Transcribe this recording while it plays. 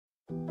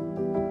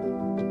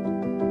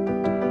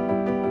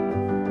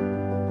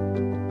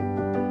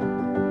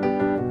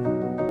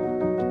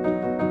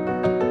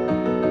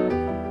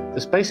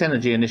The Space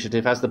Energy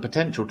Initiative has the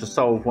potential to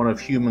solve one of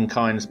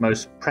humankind's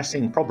most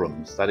pressing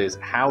problems. That is,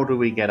 how do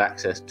we get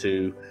access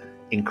to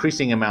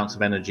increasing amounts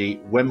of energy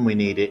when we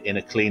need it in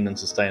a clean and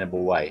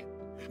sustainable way?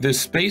 The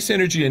Space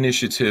Energy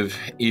Initiative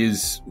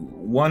is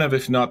one of,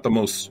 if not the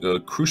most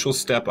crucial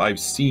step I've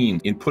seen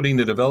in putting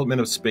the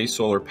development of space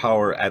solar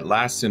power at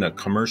last in a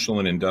commercial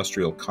and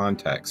industrial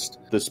context.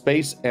 The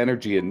Space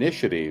Energy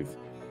Initiative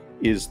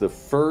is the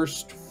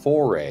first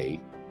foray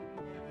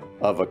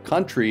of a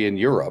country in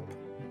Europe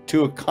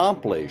to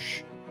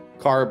accomplish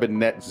carbon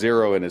net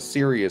zero in a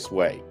serious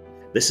way.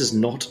 This is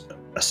not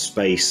a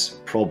space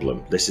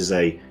problem. It's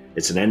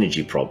an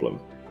energy problem.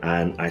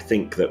 And I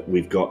think that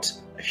we've got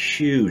a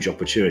huge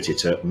opportunity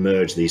to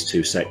merge these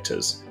two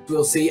sectors.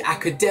 We'll see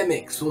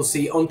academics, we'll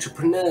see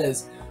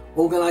entrepreneurs,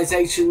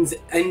 organizations,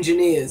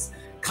 engineers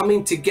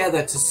coming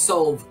together to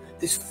solve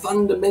this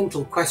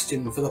fundamental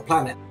question for the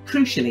planet.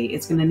 Crucially,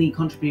 it's going to need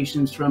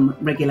contributions from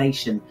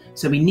regulation.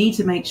 So we need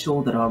to make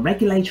sure that our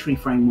regulatory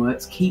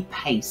frameworks keep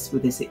pace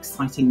with this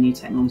exciting new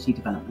technology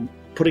development.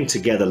 Putting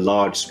together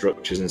large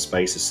structures in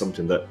space is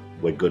something that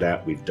we're good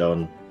at, we've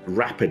done.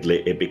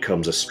 Rapidly, it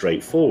becomes a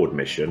straightforward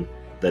mission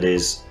that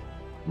is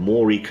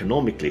more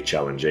economically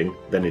challenging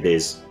than it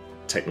is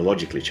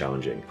technologically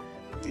challenging.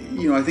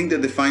 I think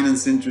that the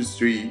finance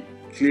industry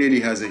clearly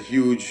has a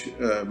huge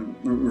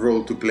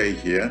role to play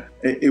here.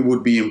 It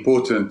would be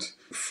important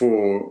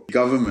for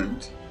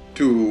government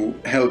to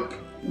help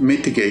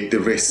mitigate the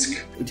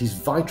risk. It is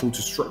vital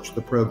to structure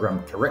the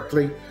programme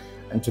correctly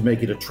and to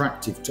make it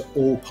attractive to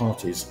all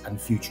parties and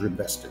future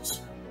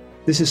investors.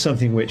 This is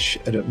something which,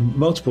 at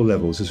multiple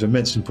levels, is of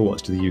immense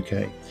importance to the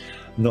UK.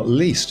 Not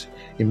least,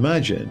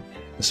 imagine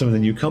some of the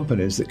new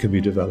companies that can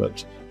be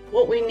developed.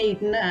 What we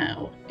need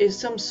now is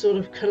some sort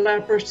of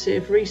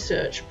collaborative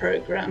research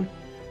programme.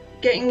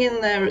 Getting in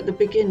there at the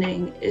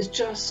beginning is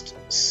just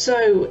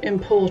so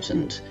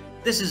important.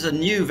 This is a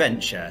new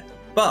venture,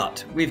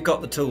 but we've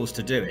got the tools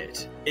to do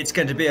it. It's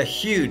going to be a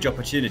huge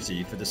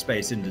opportunity for the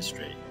space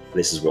industry.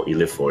 This is what you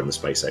live for in the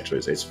space sector.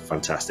 It's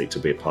fantastic to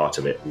be a part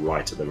of it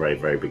right at the very,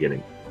 very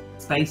beginning.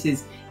 Space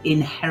is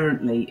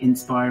inherently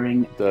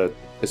inspiring. The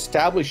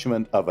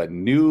establishment of a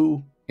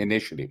new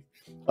initiative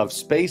of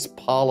space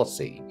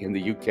policy in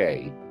the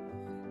UK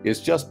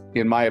is just,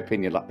 in my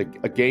opinion,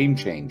 a game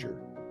changer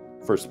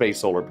for space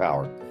solar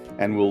power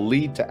and will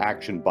lead to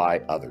action by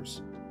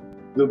others.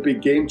 They'll be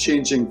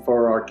game-changing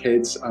for our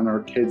kids and our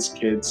kids'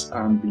 kids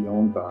and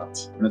beyond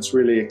that. And it's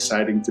really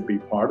exciting to be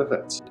part of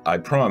it. I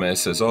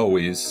promise, as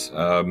always,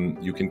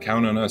 you can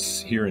count on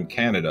us here in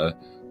Canada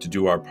to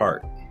do our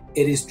part.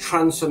 It is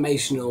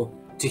transformational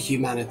to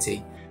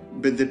humanity.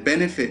 But the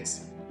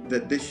benefits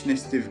that this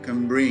initiative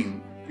can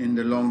bring in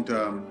the long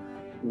term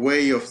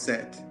way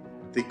offset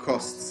the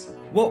costs.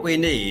 What we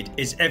need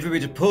is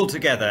everybody to pull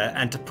together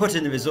and to put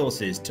in the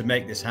resources to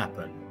make this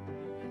happen.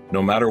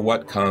 No matter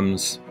what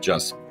comes,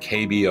 just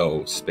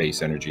KBO,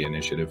 Space Energy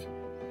Initiative.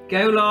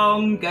 Go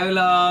long, go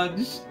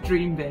large,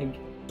 dream big.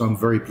 I'm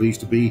very pleased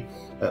to be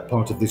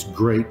part of this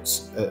great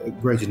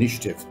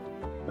initiative.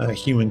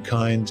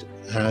 Humankind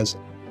has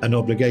an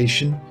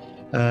obligation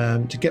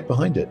to get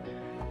behind it.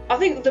 I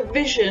think the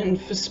vision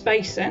for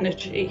space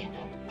energy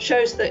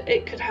shows that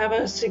it could have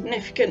a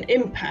significant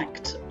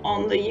impact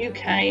on the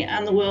UK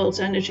and the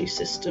world's energy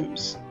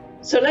systems.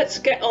 So let's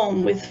get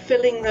on with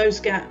filling those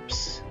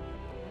gaps,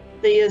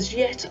 the as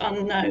yet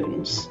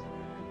unknowns,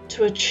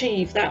 to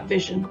achieve that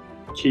vision.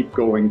 Keep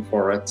going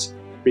for it,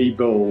 be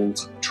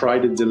bold, try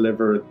to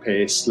deliver at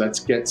pace. Let's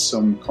get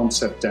some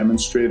concept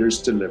demonstrators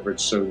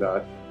delivered so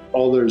that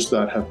others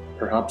that have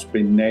perhaps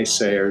been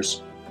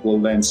naysayers will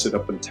then sit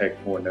up and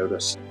take more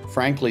notice.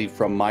 Frankly,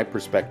 from my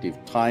perspective,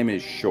 time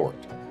is short.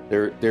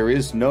 There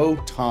is no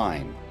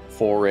time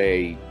for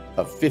a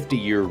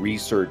 50-year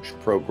research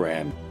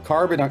program.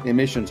 Carbon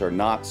emissions are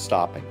not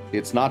stopping.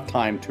 It's not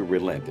time to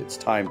relent. It's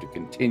time to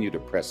continue to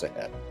press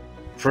ahead.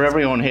 For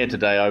everyone here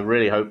today, I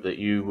really hope that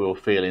you will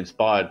feel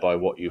inspired by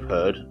what you've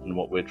heard and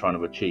what we're trying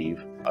to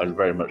achieve. I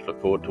very much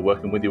look forward to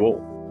working with you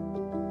all.